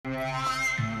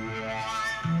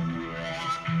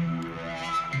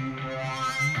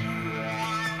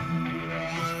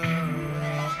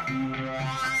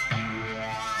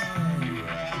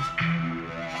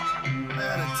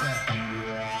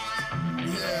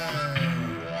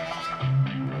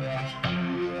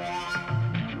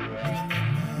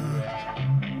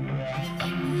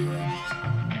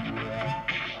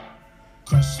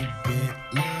crush a bit,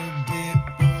 little bit,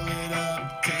 pull it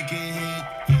up, take a hit,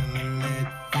 feeling lit,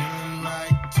 feeling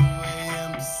like 2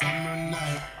 a.m. summer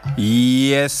night.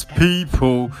 Yes,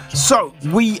 people. So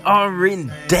we are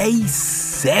in day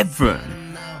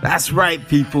 7. That's right,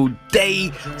 people.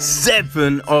 Day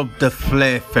 7 of the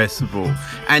Flare Festival.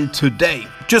 And today,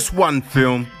 just one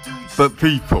film, but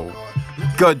people,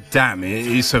 god damn it,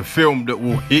 it's a film that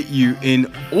will hit you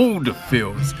in all the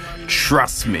feels.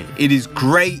 Trust me, it is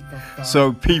great.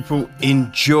 So people,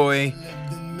 enjoy.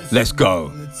 Let's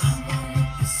go.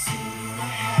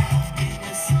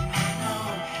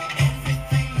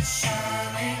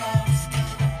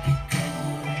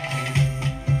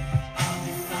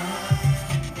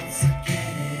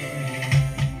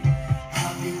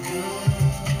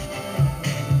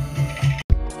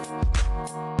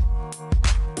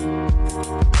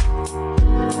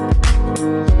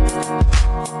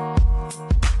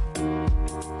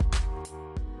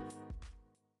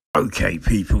 Okay,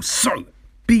 people, so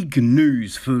big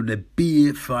news for the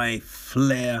BFI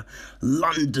Flare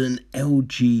London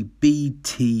LGBTIQ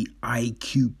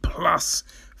Plus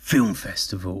Film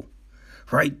Festival,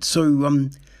 right? So,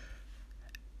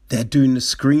 they're doing the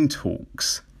Screen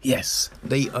Talks. Yes,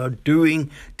 they are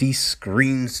doing the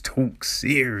Screens Talk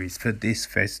series for this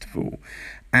festival.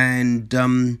 And,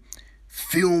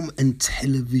 film and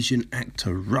television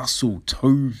actor Russell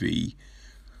Tovey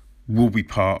will be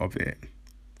part of it.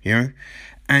 You know,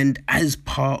 and as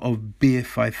part of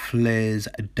BFI Flare's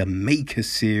The Maker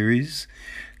series,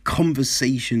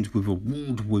 conversations with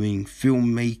award-winning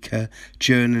filmmaker,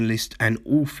 journalist and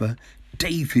author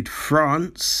David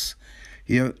France,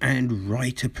 you know, and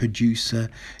writer-producer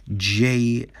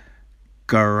Jay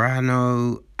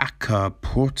Garano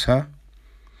Akaporta,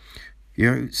 you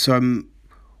know, some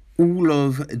all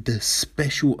of the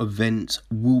special events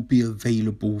will be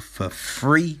available for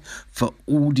free for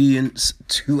audience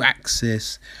to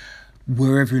access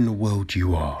wherever in the world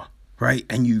you are, right?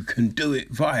 And you can do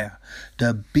it via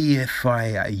the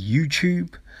BFI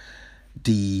YouTube,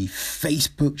 the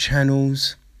Facebook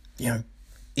channels, you know,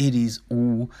 it is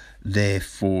all there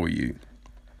for you,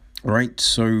 right?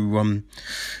 So,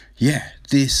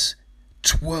 this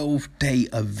 12-day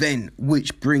event,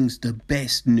 which brings the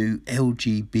best new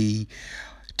LGBTIQ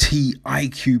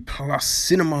plus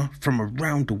cinema from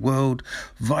around the world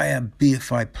via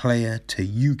BFI Player to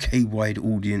UK-wide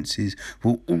audiences,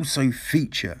 will also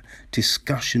feature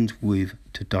discussions with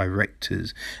the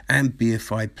directors and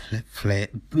BFI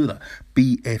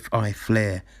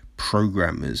Flare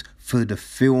programmers for the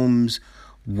film's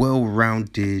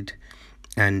well-rounded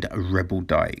and Rebel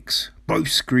Dykes, both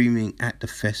screaming at the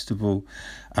festival.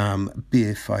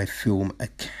 BFI Film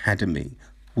Academy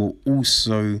will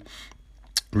also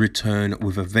return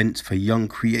with events for young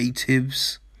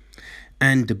creatives,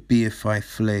 and the BFI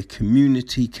Flare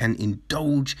community can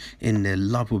indulge in their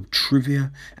love of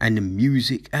trivia and the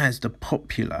music as the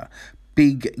popular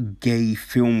Big Gay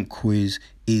Film Quiz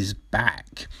is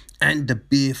back. And the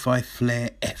BFI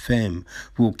Flare FM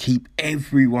will keep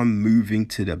everyone moving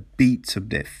to the beats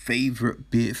of their favourite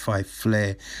BFI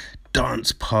Flare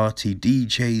dance party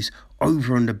DJs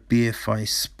over on the BFI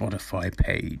Spotify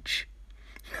page.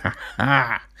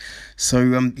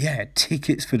 So,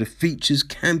 tickets for the features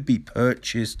can be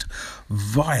purchased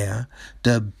via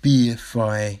the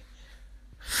BFI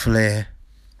Flare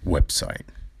website,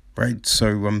 right?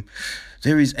 So,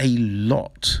 there is a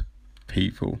lot,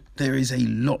 people. There is a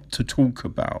lot to talk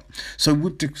about. So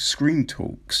with the Screen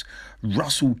Talks,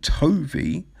 Russell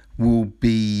Tovey will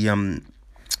be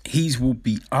will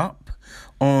be up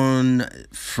on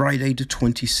Friday the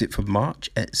 26th of March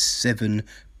at 7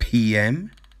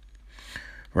 p.m.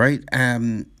 Right?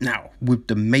 Now with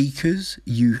the makers,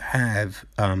 you have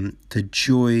the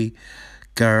Joy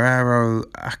Guerrero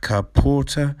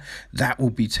Akaporta. That will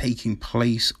be taking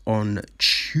place on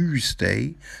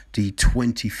Tuesday, the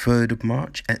 23rd of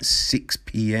March at 6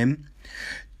 p.m.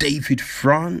 David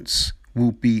France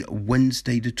will be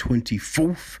Wednesday, the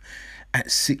 24th at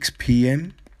 6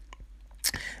 p.m.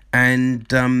 And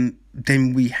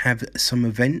then we have some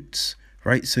events,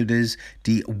 right? So there's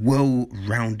the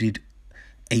well-rounded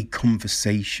A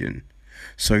Conversation.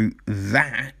 So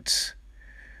that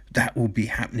will be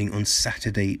happening on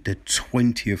Saturday, the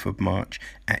 20th of March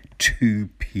at 2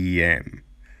 p.m.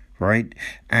 Right?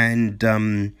 And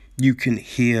you can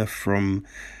hear from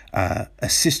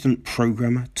assistant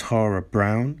programmer Tara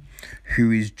Brown,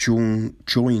 who is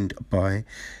joined by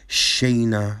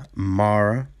Shayna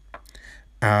Mara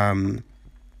and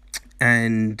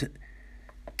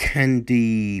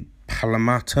Candy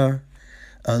Palamata,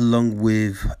 along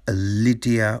with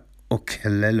Lydia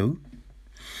Okelelo.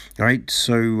 Right,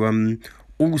 so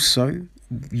also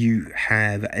you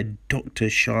have Dr.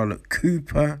 Charlotte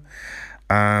Cooper.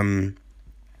 And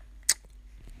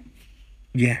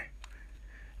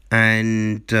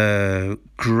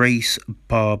Grace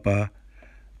Barber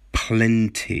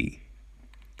Plenty,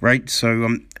 right?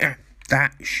 So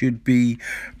that should be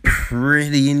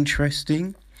pretty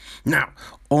interesting. Now,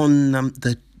 on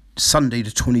the Sunday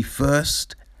the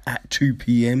 21st at 2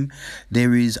 p.m,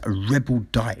 there is Rebel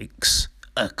Dykes,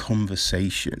 a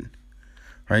conversation,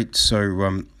 right?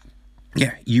 So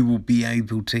you will be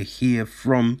able to hear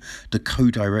from the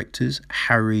co-directors,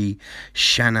 Harry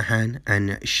Shanahan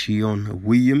and Shion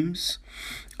Williams,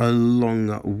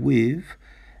 along with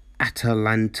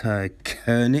Atalanta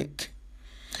Koenig,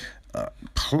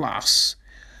 plus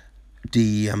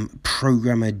the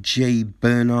programmer Jay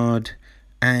Bernard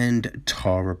and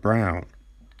Tara Brown.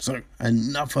 So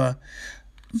another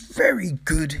very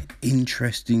good,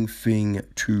 interesting thing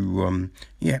to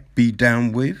be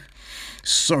down with.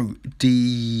 So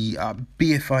the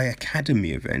BFI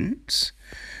Academy events,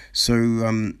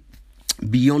 so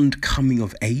Beyond Coming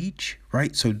of Age,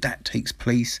 right? So that takes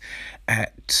place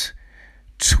at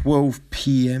 12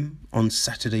 p.m. on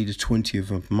Saturday the 20th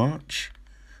of March,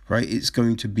 right? It's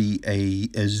going to be a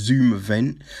Zoom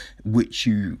event, which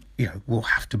you will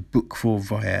have to book for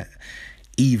via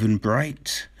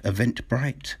Eventbrite.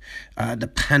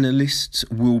 The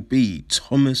panelists will be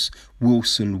Thomas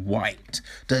Wilson White,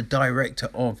 the director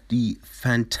of the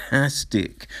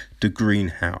fantastic The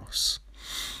Greenhouse.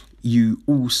 You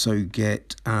also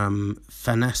get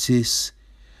Thanasis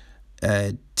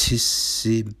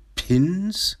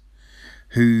Tisipins,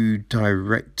 who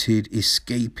directed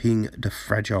Escaping the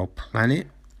Fragile Planet.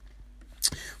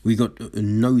 We got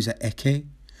Noza Eke,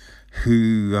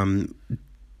 who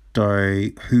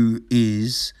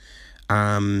is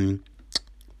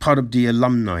part of the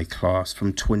alumni class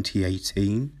from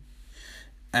 2018,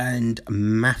 and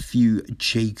Matthew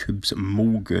Jacobs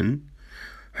Morgan,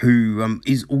 who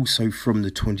is also from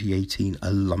the 2018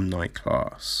 alumni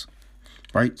class,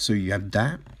 right? So you have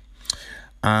that.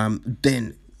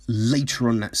 Then later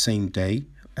on that same day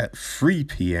at 3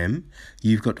 p.m,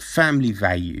 you've got Family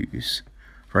Values,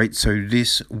 right? So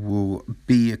this will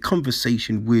be a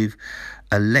conversation with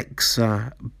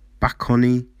Alexa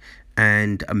Baconi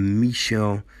and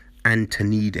Michelle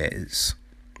Antonides.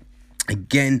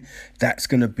 Again, that's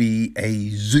going to be a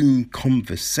Zoom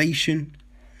conversation,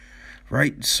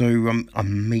 right? So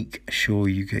make sure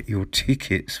you get your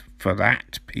tickets for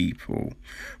that, people,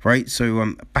 right?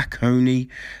 So Baconi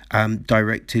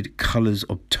directed Colours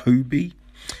of Toby,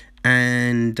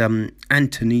 and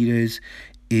Antonides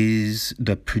is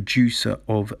the producer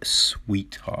of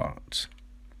Sweetheart.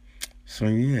 So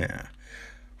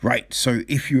right, so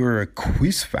if you're a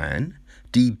quiz fan,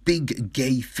 the Big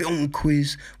Gay Film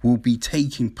Quiz will be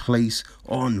taking place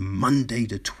on Monday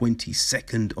the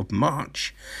 22nd of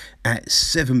March at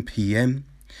 7 p.m,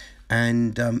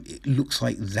 and it looks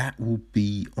like that will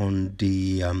be on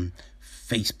the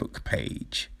Facebook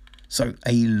page. So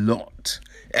a lot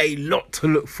to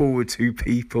look forward to,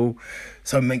 people.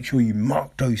 So make sure you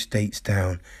mark those dates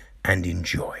down and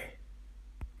enjoy.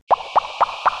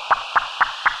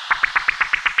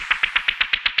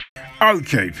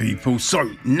 Okay, people, so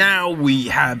now we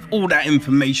have all that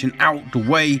information out the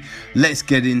way. Let's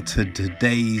get into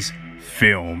today's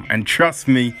film. And trust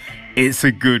me, it's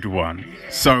a good one.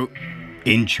 So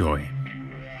enjoy.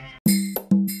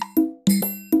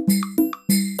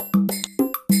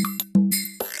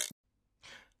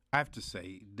 I have to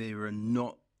say, there are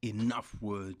not enough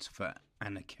words for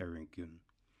Anna Kerrigan.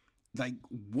 Like,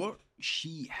 what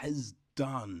she has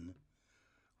done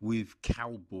with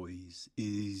Cowboys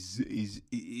is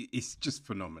it's just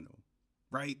phenomenal,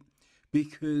 right?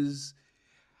 Because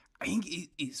I think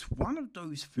it's one of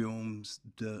those films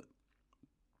that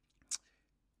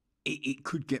it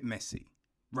could get messy,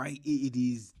 right? It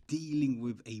is dealing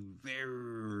with a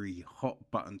very hot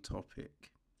button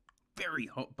topic,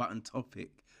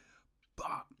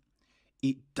 but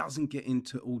it doesn't get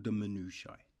into all the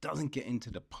minutiae, doesn't get into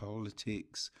the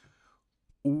politics.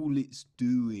 All it's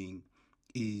doing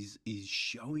is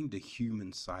showing the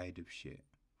human side of shit,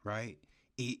 right?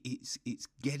 It's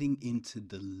getting into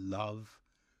the love.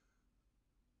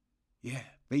 Yeah,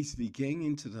 basically getting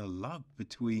into the love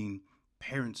between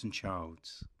parents and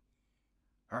childs.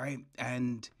 All right,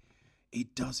 and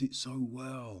it does it so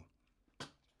well. All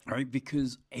right,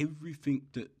 because everything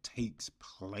that takes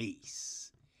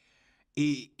place,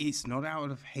 it's not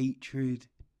out of hatred,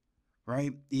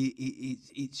 right?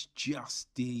 It's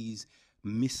just these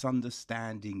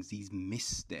misunderstandings, these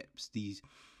missteps, these,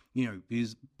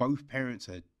 because both parents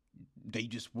they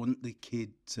just want the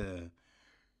kid to,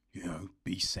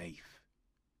 be safe,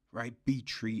 right? Be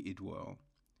treated well.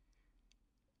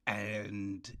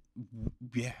 And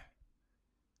yeah,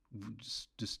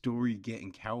 the story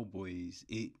getting Cowboys,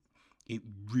 it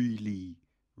really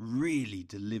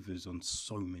delivers on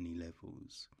so many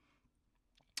levels.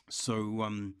 So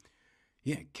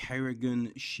yeah,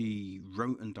 Kerrigan, she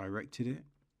wrote and directed it.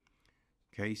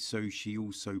 Okay, so she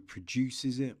also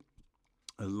produces it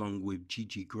along with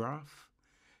Gigi Graff,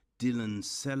 Dylan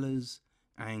Sellers,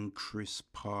 and Chris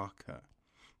Parker.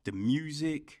 The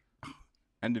music,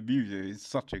 and the music is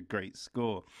such a great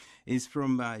score, is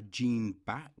from Gene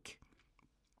Back.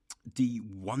 The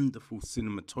wonderful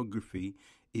cinematography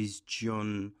is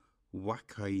John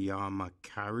Wakayama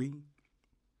Kari.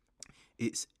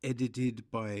 It's edited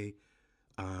by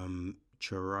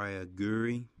Chiraya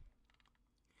Guri.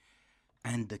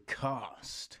 And the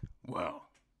cast, well,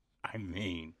 I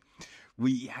mean,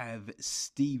 we have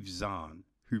Steve Zahn,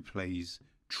 who plays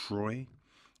Troy,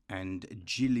 and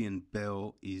Gillian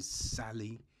Bell is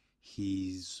Sally,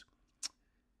 his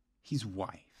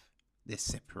wife. They're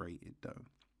separated though.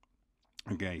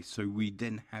 Okay, so we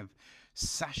then have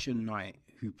Sasha Knight,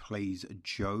 who plays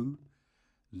Joe,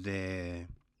 their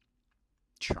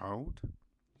child.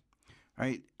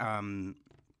 Right,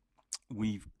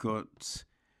 we've got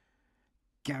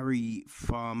Gary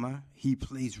Farmer. He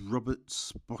plays Robert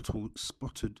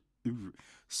Spotted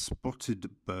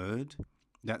Bird.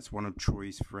 That's one of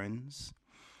Troy's friends.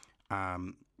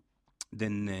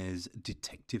 Then there's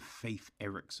Detective Faith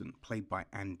Erickson, played by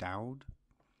Ann Dowd.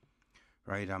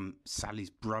 Right,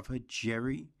 Sally's brother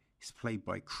Jerry is played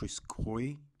by Chris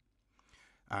Coy.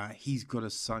 He's got a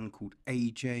son called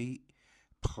AJ,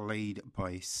 played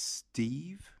by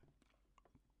Steve.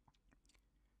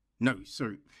 No,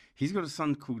 sorry. He's got a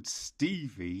son called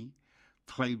Stevie,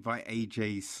 played by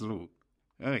AJ Slaught.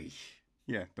 Hey,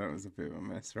 yeah, that was a bit of a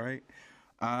mess, right?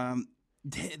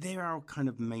 They're our kind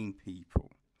of main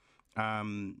people.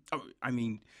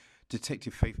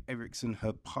 Detective Faith Erickson,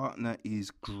 her partner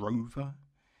is Grover,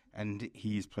 and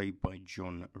he is played by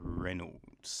John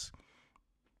Reynolds.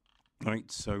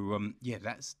 Right, so, they're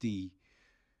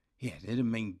the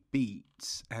main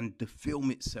beats, and the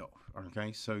film itself,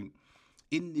 okay, so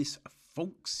in this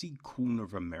folksy corner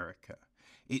of America,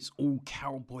 it's all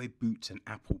cowboy boots and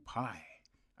apple pie.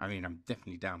 I mean, I'm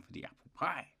definitely down for the apple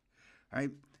pie,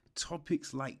 right?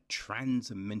 Topics like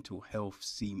trans and mental health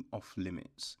seem off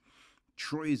limits.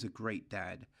 Troy is a great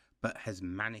dad, but has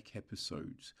manic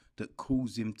episodes that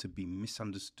cause him to be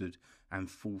misunderstood and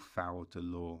fall foul of the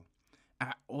law.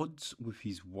 At odds with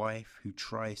his wife, who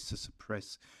tries to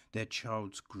suppress their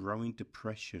child's growing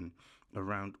depression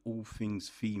around all things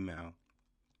female,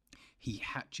 he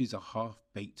hatches a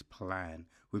half-baked plan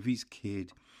with his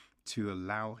kid to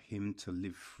allow him to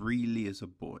live freely as a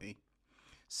boy.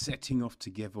 Setting off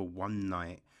together one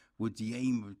night with the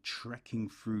aim of trekking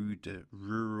through the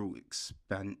rural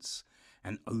expanse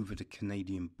and over the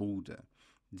Canadian border,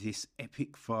 this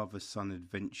epic father-son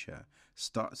adventure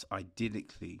starts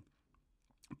idyllically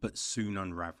but soon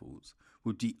unravels.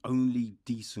 With the only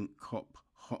decent cop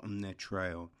hot on their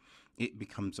trail, it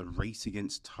becomes a race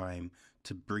against time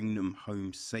to bring them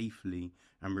home safely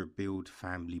and rebuild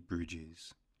family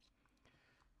bridges.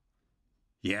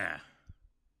 Yeah,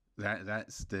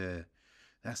 that's the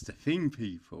thing,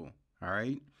 people. All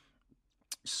right.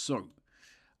 So,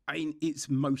 it's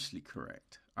mostly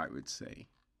correct, I would say.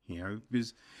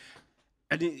 Because,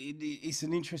 and it's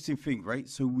an interesting thing, right?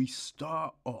 So we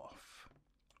start off,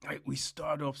 right? We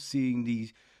start off seeing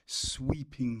these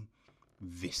sweeping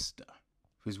vista,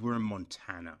 because we're in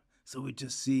Montana. So we're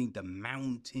just seeing the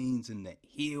mountains and the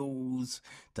hills,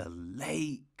 the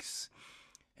lakes,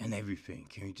 and everything.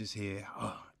 Can you just hear,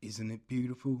 oh, isn't it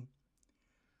beautiful?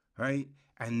 Right?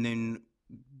 And then,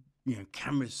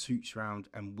 camera shoots around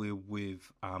and we're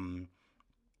with,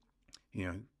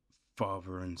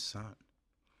 father and son.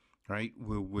 Right?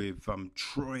 We're with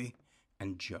Troy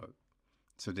and Joe.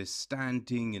 So they're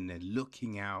standing and they're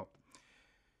looking out.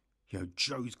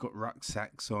 Joe's got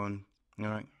rucksacks on. And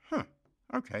they're like,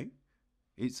 okay.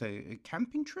 It's a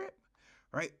camping trip,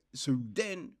 right? So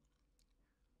then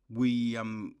we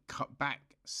cut back.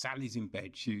 Sally's in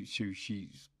bed. She's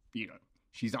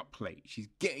she's up late. She's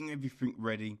getting everything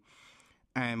ready,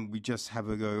 and we just have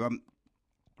her go.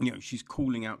 She's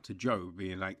calling out to Joe,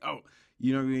 being like, "Oh,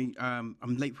 I'm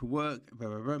late for work." Blah,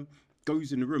 blah, blah.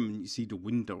 Goes in the room and you see the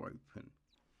window open,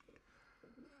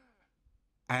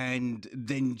 and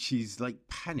then she's like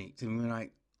panicked, and we're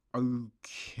like,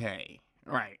 "Okay."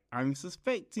 Right, I'm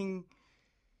suspecting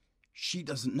she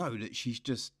doesn't know that she's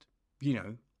just,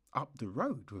 up the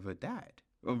road with her dad,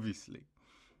 obviously.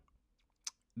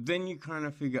 Then you kind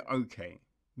of figure, okay,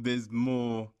 there's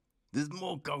more There's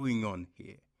more going on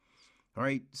here. All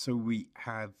right. So we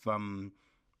have,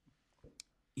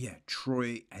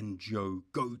 Troy and Joe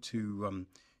go to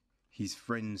his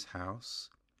friend's house,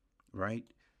 right?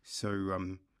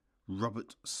 So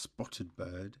Robert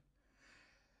Spotted-Bird.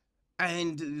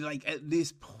 And like at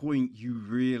this point, you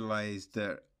realize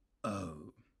that,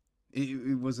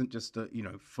 it wasn't just a,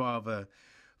 father,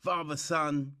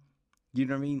 son, you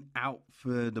know what I mean, out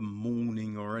for the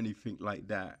morning or anything like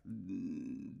that.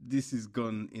 This has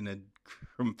gone in a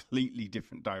completely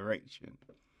different direction.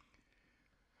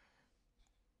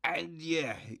 And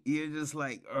yeah, you're just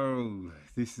like, oh,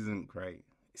 this isn't great.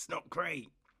 It's not great.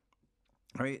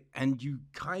 Right? And you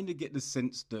kind of get the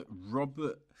sense that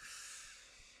Robert,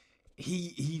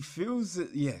 he feels that,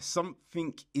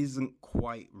 something isn't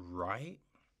quite right,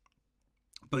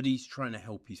 but he's trying to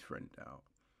help his friend out,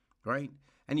 right?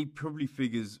 And he probably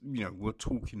figures, we'll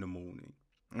talk in the morning,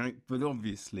 right? But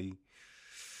obviously,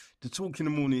 the talk in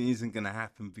the morning isn't going to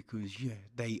happen because,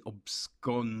 they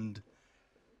abscond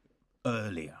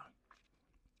earlier.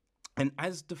 And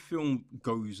as the film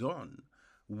goes on,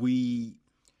 we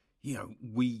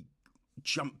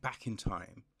jump back in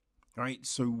time, right?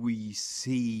 So we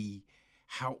see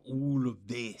how all of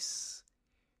this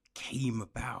came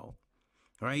about,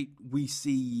 right? We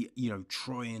see,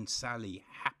 Troy and Sally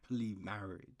happily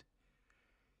married,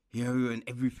 and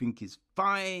everything is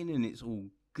fine and it's all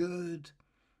good.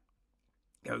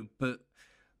 But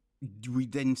we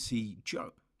then see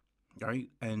Joe, right?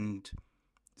 And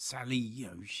Sally,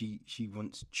 she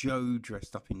wants Joe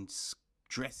dressed up in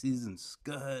dresses and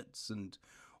skirts and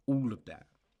all of that,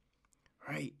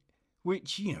 right?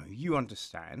 Which, you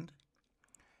understand.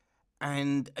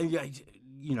 And,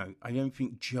 I don't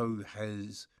think Joe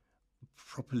has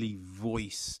properly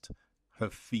voiced her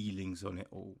feelings on it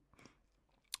all.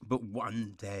 But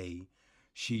one day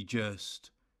she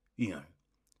just,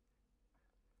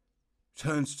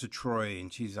 turns to Troy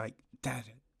and she's like, Dad,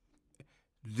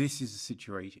 this is the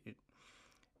situation.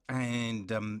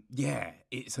 And,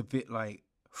 it's a bit like,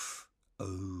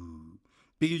 oh,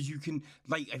 because you can,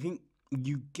 I think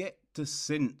you get the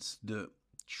sense that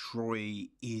Troy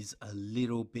is a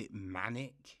little bit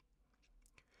manic,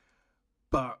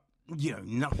 but,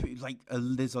 nothing,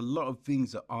 there's a lot of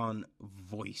things that aren't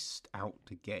voiced out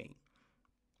the gate.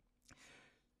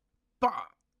 But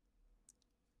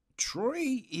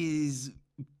Troy is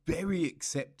very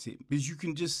accepting because you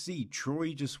can just see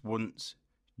Troy just wants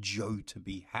Joe to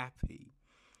be happy,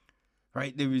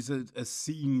 right? There is a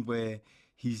scene where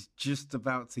he's just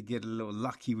about to get a little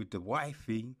lucky with the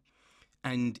wifey,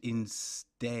 and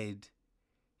instead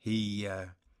he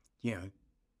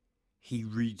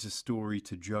reads a story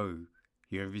to Joe.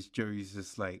 This Joey's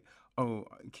just like, oh,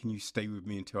 can you stay with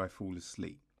me until I fall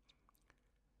asleep?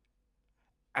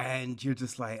 And you're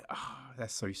just like, oh,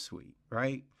 that's so sweet,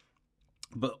 right?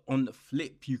 But on the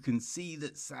flip, you can see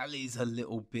that Sally's a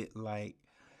little bit like,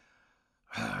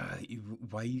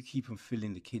 why you keep on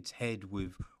filling the kid's head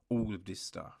with all of this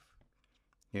stuff?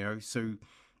 So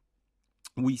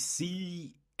we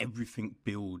see everything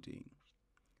building,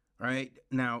 right?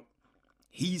 Now,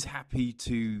 he's happy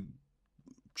to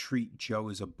treat Joe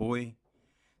as a boy.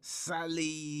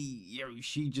 Sally,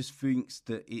 she just thinks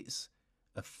that it's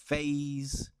a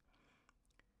phase.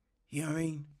 You know what I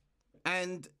mean?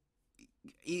 And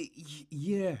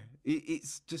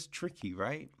it's just tricky,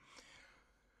 right?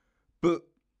 But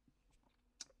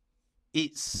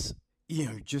it's,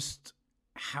 just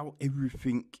how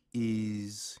everything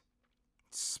is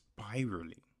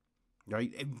spiraling,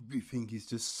 right? Everything is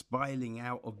just spiraling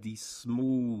out of these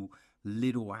small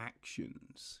little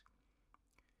actions.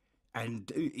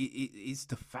 And it's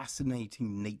the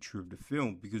fascinating nature of the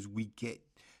film because we get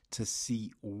to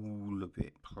see all of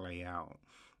it play out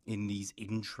in these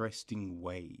interesting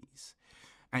ways.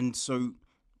 And so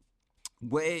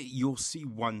where you'll see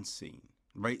one scene,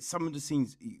 right? Some of the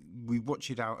scenes, we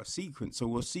watch it out of sequence. So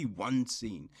we'll see one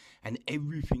scene and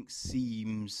everything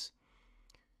seems,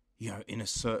 in a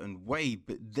certain way.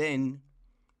 But then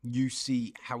you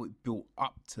see how it built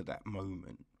up to that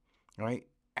moment, right?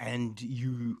 And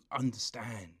you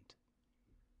understand,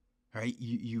 right?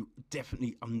 You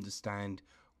definitely understand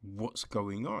what's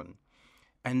going on.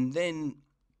 And then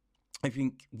I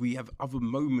think we have other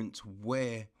moments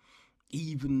where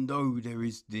even though there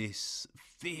is this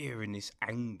fear and this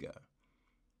anger,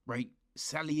 right?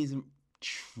 Sally isn't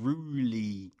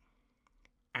truly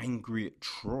angry at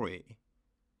Troy.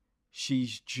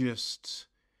 She's just,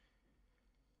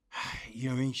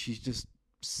 she's just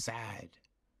sad.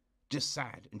 Just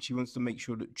sad. And she wants to make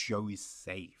sure that Joe is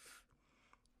safe,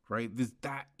 right? Because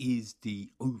that is the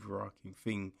overarching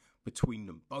thing between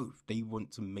them both. They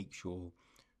want to make sure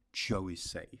Joe is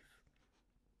safe.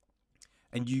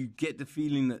 And you get the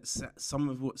feeling that some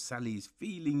of what Sally is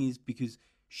feeling is because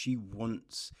she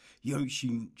wants,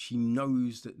 she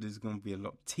knows that there's going to be a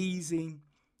lot of teasing,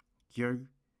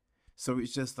 So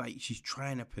it's just like she's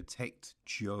trying to protect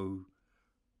Joe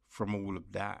from all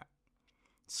of that.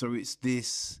 So it's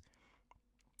this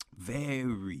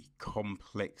very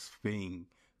complex thing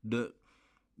that,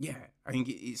 I think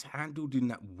it's handled in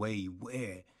that way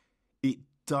where it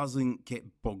doesn't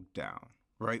get bogged down,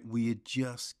 right? We are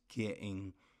just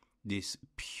getting this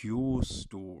pure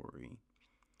story.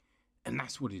 And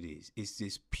that's what it is. It's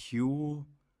this pure,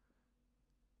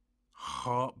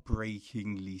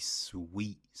 heartbreakingly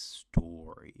sweet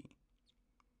story.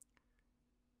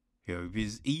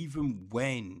 Because even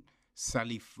when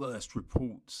Sally first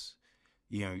reports,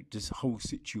 this whole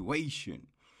situation,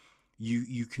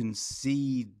 you can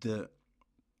see that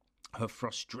her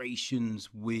frustrations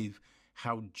with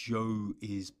how Joe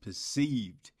is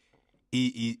perceived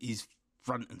is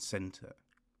front and center.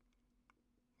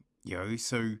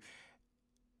 So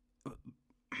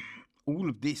all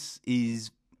of this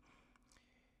is,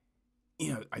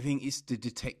 I think it's the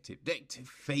Detective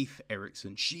Faith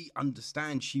Erickson. She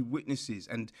understands, she witnesses,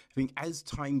 and I think as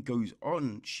time goes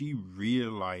on, she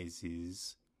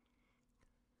realizes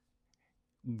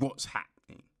what's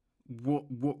happening, what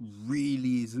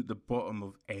really is at the bottom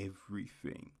of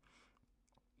everything.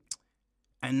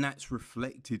 And that's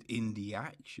reflected in the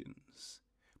actions.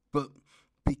 But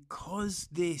because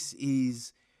it's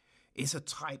a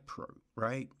tightrope,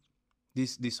 right?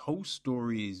 This whole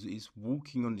story is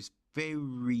walking on this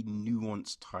very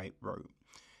nuanced tightrope.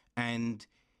 And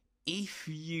if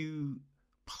you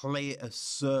play it a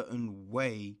certain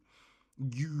way,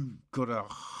 you've got a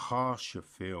harsher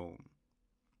film.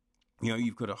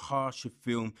 You've got a harsher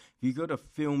film. You've got a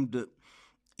film that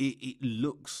it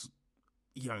looks,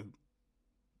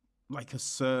 like a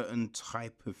certain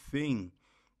type of thing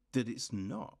that it's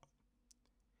not.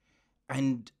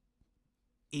 And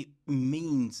it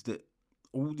means that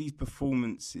all these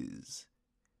performances,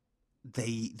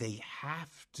 they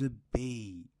have to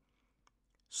be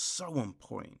so on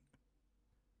point,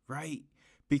 right?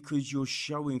 Because you're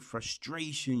showing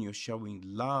frustration, you're showing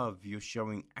love, you're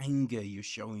showing anger, you're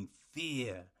showing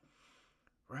fear,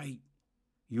 right?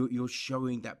 You're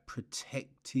showing that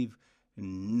protective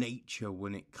nature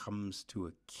when it comes to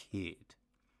a kid.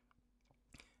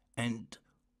 And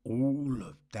all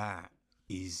of that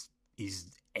is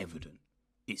evident.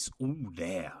 It's all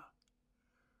there,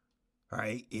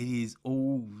 right? It is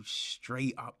all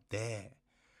straight up there.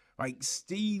 Like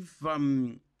Steve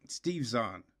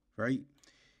Zahn, right?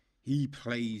 He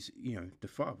plays, the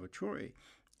father, Troy.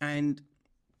 And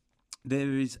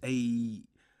there is I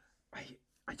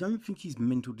don't think his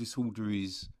mental disorder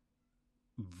is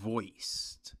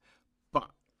voiced,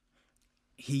 but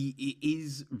he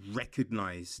is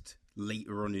recognized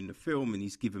later on in the film, and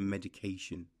he's given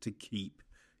medication to keep,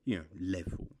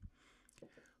 level.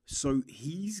 So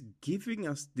he's giving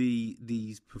us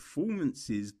these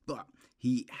performances, but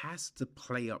he has to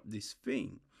play up this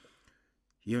thing,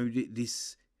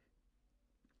 this,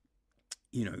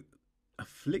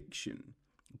 affliction,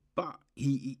 but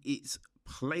it's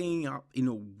playing up in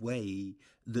a way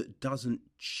that doesn't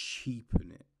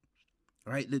cheapen it,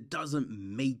 right? That doesn't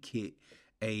make it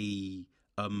a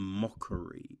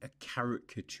mockery, a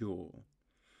caricature.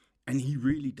 And he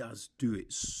really does do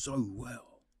it so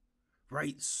well,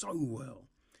 right? So well.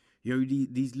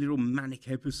 These little manic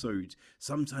episodes,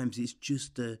 sometimes it's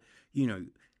just a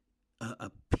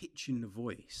pitch in the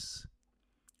voice,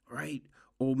 right?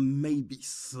 Or maybe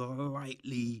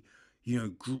slightly,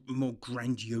 more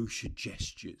grandiose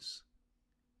gestures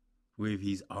with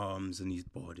his arms and his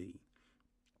body,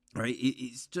 right?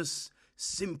 It's just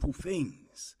simple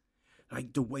things,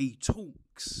 like the way he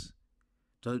talks,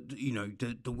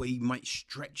 the way he might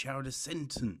stretch out a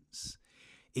sentence.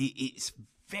 It's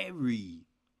very,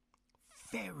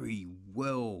 very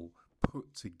well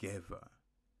put together.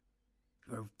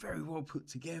 Very well put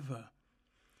together.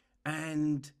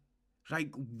 And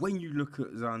like when you look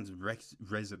at Zahn's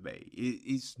resume,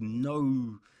 it's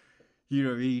no,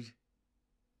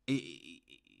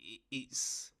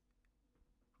 it's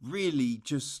really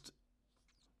just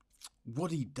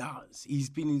what he does. He's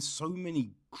been in so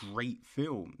many great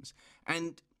films,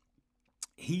 and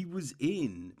he was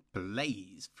in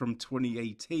Blaze from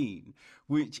 2018,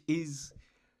 which is,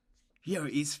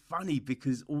 it's funny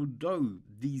because although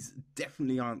these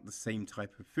definitely aren't the same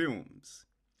type of films,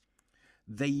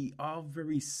 they are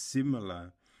very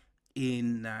similar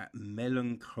in that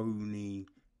melancholy,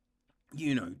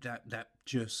 that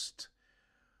just,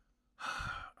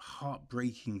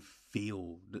 heartbreaking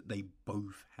feel that they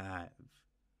both have.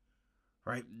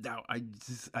 Right now,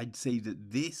 I'd say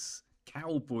that this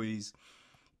Cowboys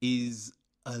is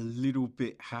a little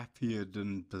bit happier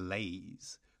than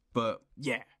Blaze, but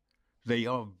yeah, they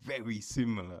are very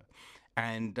similar.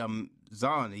 And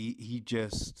Zahn, he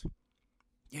just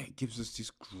gives us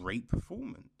this great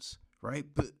performance, right?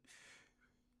 But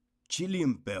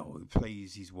Gillian Bell, who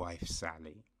plays his wife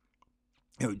Sally,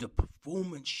 the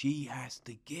performance she has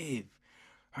to give,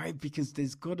 right? Because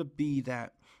there's got to be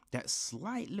that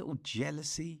slight little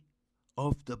jealousy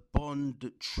of the bond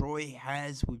that Troy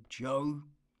has with Joe,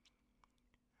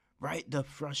 right? The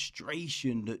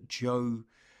frustration that Joe,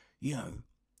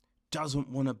 doesn't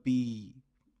want to be,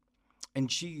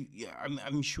 and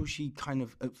I'm sure she kind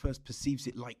of at first perceives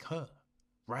it like her.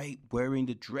 Right, wearing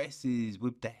the dresses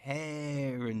with the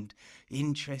hair and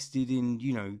interested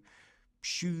in,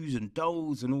 shoes and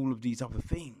dolls and all of these other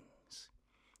things.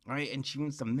 Right, and she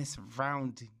wants to mess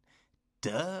around in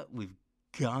dirt with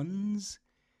guns.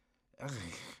 Ugh,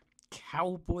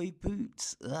 cowboy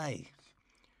boots. Ugh.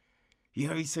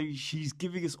 So she's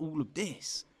giving us all of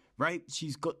this, right?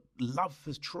 She's got love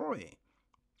for Troy,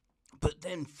 but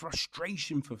then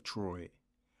frustration for Troy.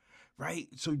 Right?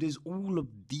 So there's all of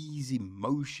these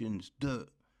emotions that,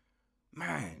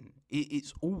 man,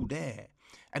 it's all there.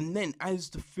 And then as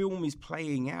the film is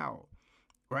playing out,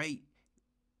 right,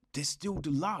 there's still the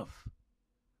love,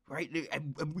 right?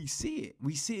 And we see it.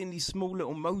 We see it in these small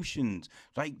little motions.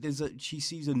 Like she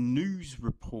sees a news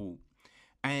report,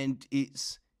 and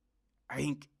it's, I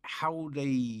think, how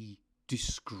they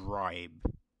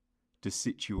describe the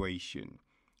situation,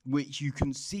 which you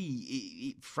can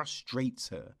see it frustrates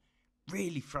her.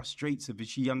 Really frustrates her, but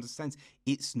she understands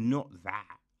it's not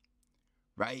that,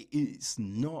 right? It's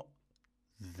not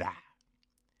that,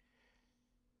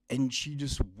 and she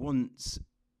just wants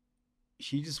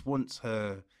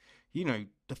her,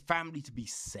 the family to be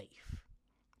safe.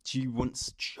 She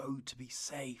wants Joe to be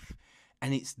safe,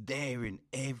 and it's there in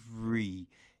every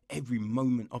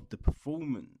moment of the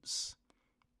performance,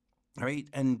 right?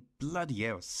 And bloody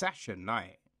hell, Sasha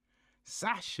Knight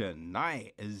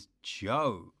as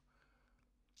Joe.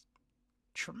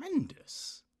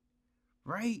 Tremendous,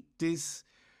 right? This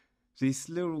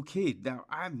little kid. Now,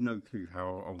 I have no clue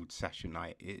how old Sasha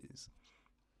Knight is,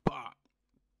 but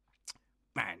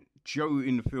man, Joe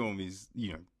in the film is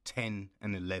 10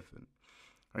 and 11,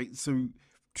 right? So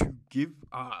to give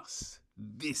us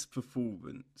this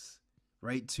performance,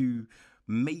 right, to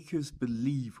make us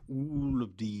believe all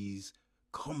of these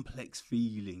complex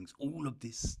feelings, all of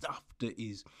this stuff that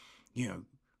is,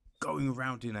 going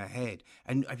around in her head.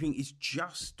 And I think it's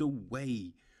just the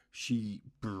way she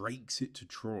breaks it to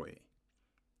Troy.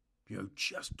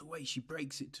 Just the way she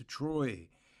breaks it to Troy.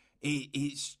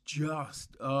 It's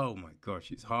just, oh my gosh,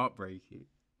 it's heartbreaking.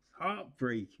 It's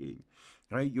heartbreaking.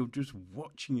 Right? You're just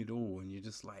watching it all and you're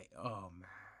just like, oh man.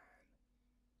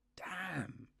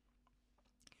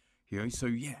 Damn. So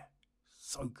yeah,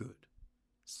 so good.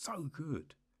 So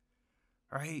good.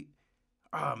 Right?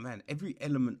 Oh man, every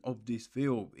element of this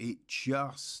film, it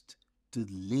just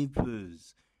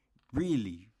delivers.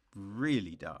 Really,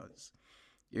 really does.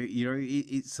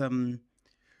 It's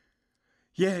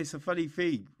it's a funny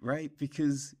thing, right?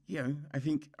 Because, I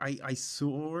think I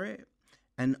saw it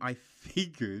and I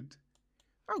figured,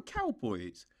 oh,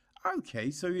 Cowboys.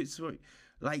 Okay, so it's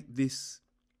like this,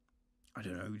 I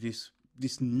don't know,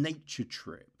 this nature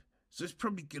trip. So it's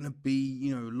probably going to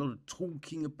be, a lot of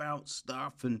talking about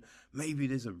stuff, and maybe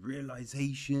there's a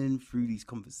realization through these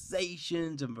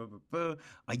conversations and blah, blah, blah.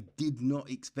 I did not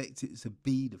expect it to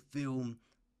be the film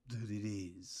that it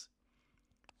is.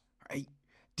 I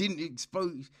didn't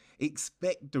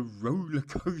expect the roller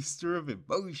coaster of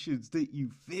emotions that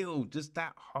you feel, just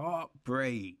that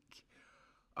heartbreak.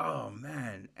 Oh,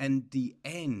 man. And the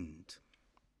end.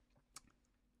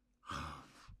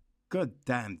 God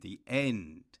damn, the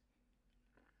end.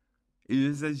 It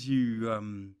is as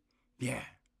you,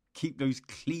 keep those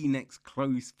Kleenex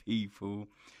close, people,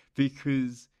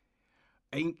 because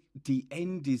I think the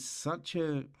end is such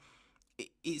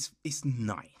it's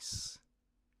nice,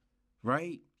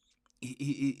 right?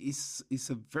 It's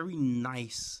a very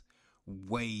nice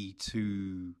way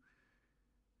to,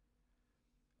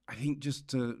 I think, just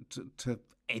to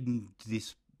end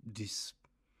this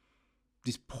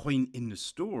point in the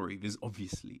story. There's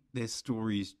obviously, their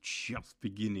story is just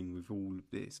beginning with all of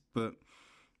this, but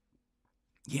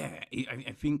yeah,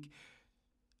 I think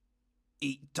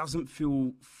it doesn't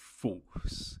feel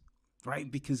forced,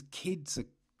 right? Because kids are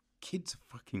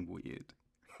fucking weird.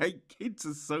 Right? Kids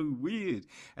are so weird,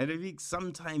 and I think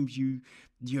sometimes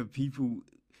people,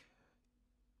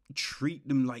 treat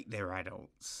them like they're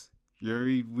adults. You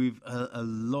know, with a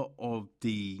lot of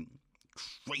the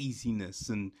craziness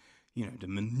and, you know, the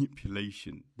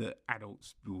manipulation that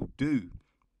adults will do.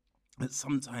 But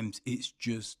sometimes it's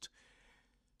just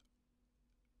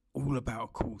all about a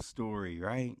cool story,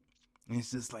 right? And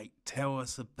it's just like, tell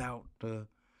us about the,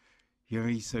 you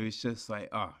know, so it's just like,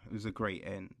 it was a great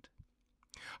end.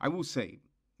 I will say,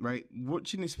 right,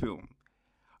 watching this film,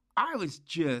 I was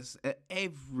just, at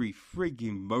every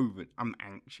frigging moment, I'm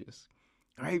anxious,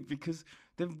 right? Because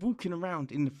they're walking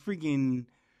around in the frigging,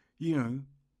 you know,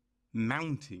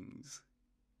 mountains,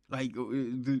 like,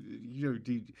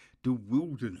 the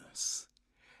wilderness.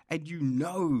 And you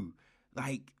know,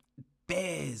 like,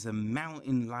 bears and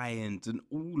mountain lions and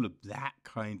all of that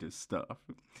kind of stuff.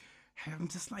 And I'm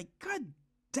just like, God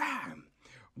damn,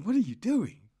 what are you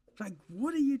doing? Like,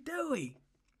 what are you doing?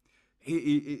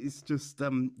 It's just,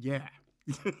 yeah.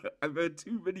 I've heard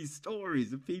too many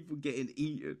stories of people getting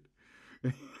eaten.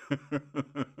 You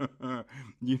know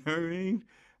what I mean?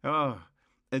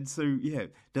 And so, yeah,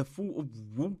 the thought of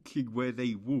walking where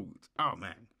they walked, oh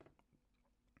man,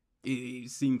 it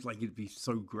seems like it'd be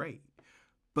so great.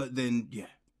 But then, yeah,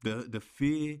 the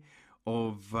fear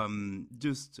of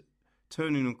just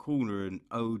turning a corner and,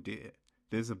 oh dear,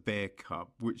 there's a bear cub,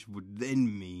 which would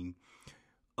then mean,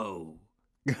 oh,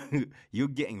 you're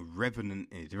getting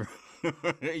revenanted.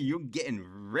 You're getting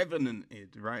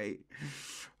revenanted, right?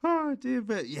 Oh dear,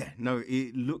 but yeah, no,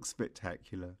 it looks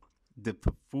spectacular. The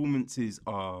performances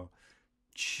are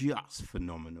just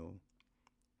phenomenal,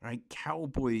 right?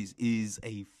 Cowboys is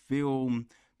a film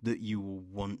that you will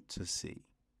want to see,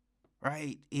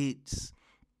 right? It's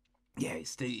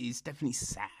definitely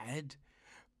sad,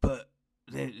 but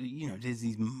there's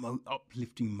these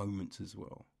uplifting moments as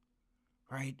well,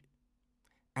 right?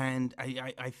 And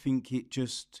I think it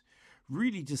just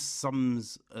really just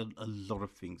sums a lot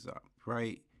of things up,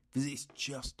 right? Because it's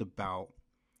just about,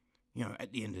 you know,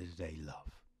 at the end of the day,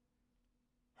 love,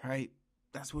 right?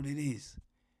 That's what it is.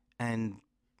 And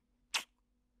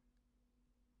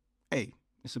hey,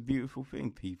 it's a beautiful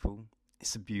thing, people.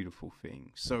 It's a beautiful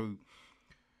thing. So,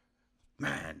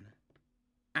 man,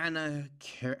 Anna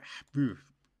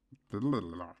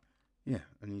yeah,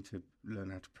 I need to learn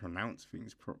how to pronounce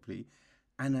things properly.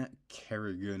 Anna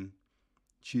Kerrigan,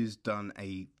 she's done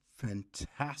a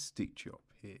fantastic job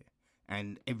here.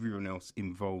 And everyone else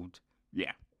involved,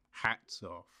 yeah, hats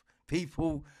off.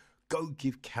 People, go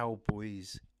give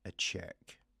Cowboys a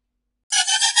check.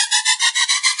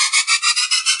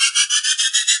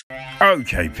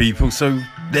 Okay, people, so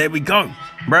there we go,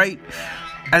 right?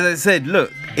 As I said,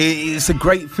 look, it's a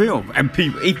great film. And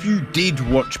people, if you did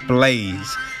watch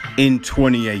Blaze in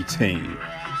 2018,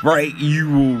 right,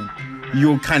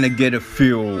 you'll kind of get a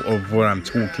feel of what I'm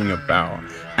talking about.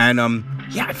 And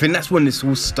yeah, I think that's when this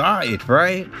all started,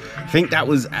 right? I think that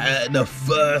was the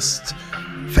first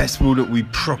festival that we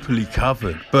properly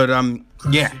covered. But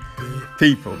yeah,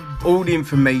 people, all the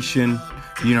information,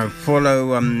 you know,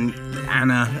 follow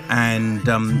Anna and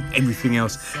everything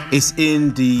else. It's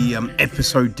in the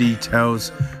episode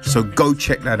details, so go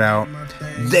check that out.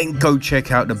 Then go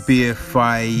check out the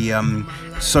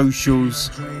BFI socials.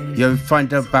 You know,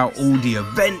 find out about all the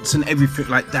events and everything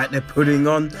like that they're putting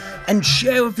on, and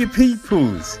share with your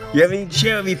peoples. You know what I mean?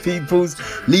 Share with your peoples.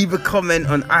 Leave a comment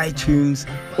on iTunes.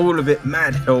 All of it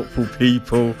mad helpful,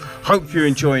 people. Hope you're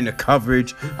enjoying the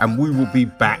coverage, and we will be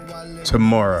back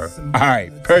tomorrow. All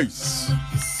right, peace.